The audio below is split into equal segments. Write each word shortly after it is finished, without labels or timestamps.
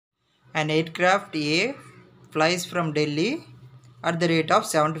An aircraft A flies from Delhi at the rate of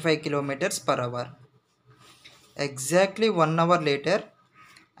 75 kilometers per hour. Exactly 1 hour later,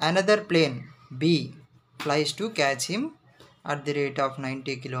 another plane B flies to catch him at the rate of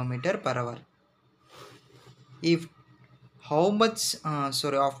 90 kilometers per hour. If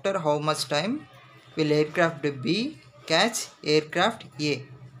after how much time will aircraft B catch aircraft A?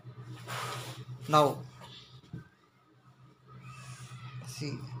 Now,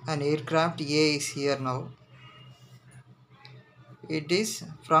 see, an aircraft A is here now. It is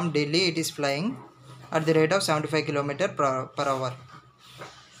from Delhi, it is flying at the rate of 75 kilometers per hour.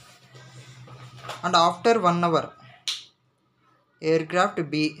 And after 1 hour, aircraft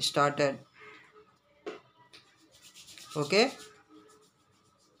B started. Okay,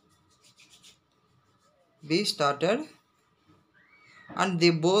 B started, and they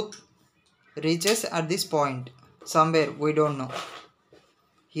both reaches at this point somewhere, we don't know.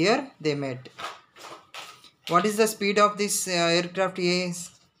 Here they met. What is the speed of this aircraft A?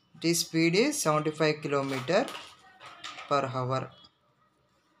 This speed is 75 kilometers per hour,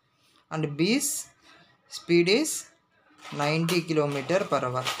 and B's speed is 90 kilometers per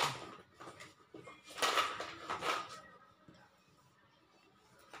hour.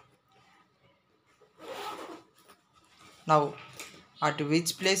 Now, at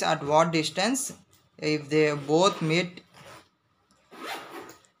which place, at what distance, if they both meet,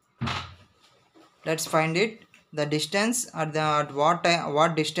 let's find it. The distance at what time,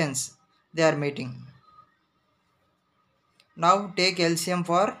 what distance they are meeting. Now take LCM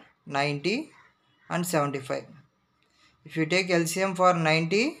for 90 and 75. If you take LCM for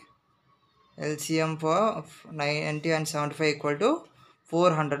 90, LCM for 90 and 75 equal to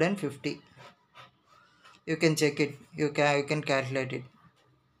 450. You can check it. You can calculate it.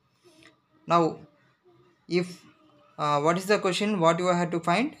 Now, if what is the question? What you have to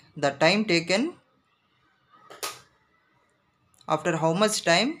find? The time taken. After how much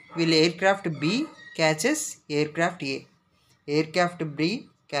time will aircraft B catches aircraft A? Aircraft B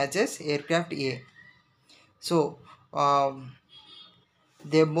catches aircraft A. So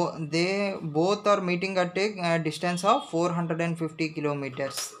they both are meeting at a distance of 450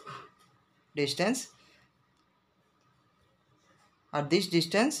 kilometers. Distance. At this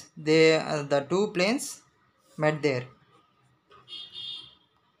distance, the two planes met there.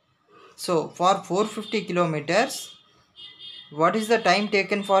 So for 450 kilometers, what is the time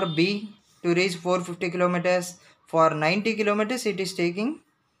taken for B to reach 450 kilometers? For 90 kilometers, it is taking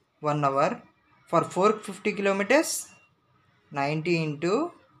 1 hour. For 450 kilometers, 90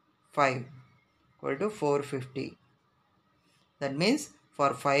 into 5 equal to 450. That means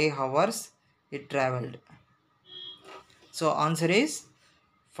for 5 hours it traveled. So answer is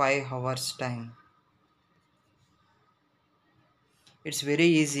 5 hours time. It's very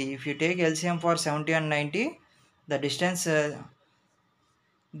easy. If you take LCM for 70 and 90, the distance the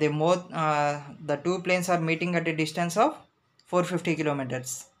two planes are meeting at a distance of 450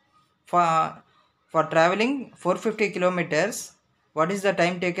 kilometers. For traveling 450 kilometers, what is the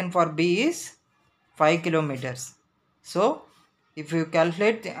time taken for B is 5 kilometers. So if you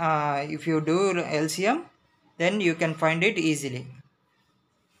calculate, if you do LCM, then you can find it easily.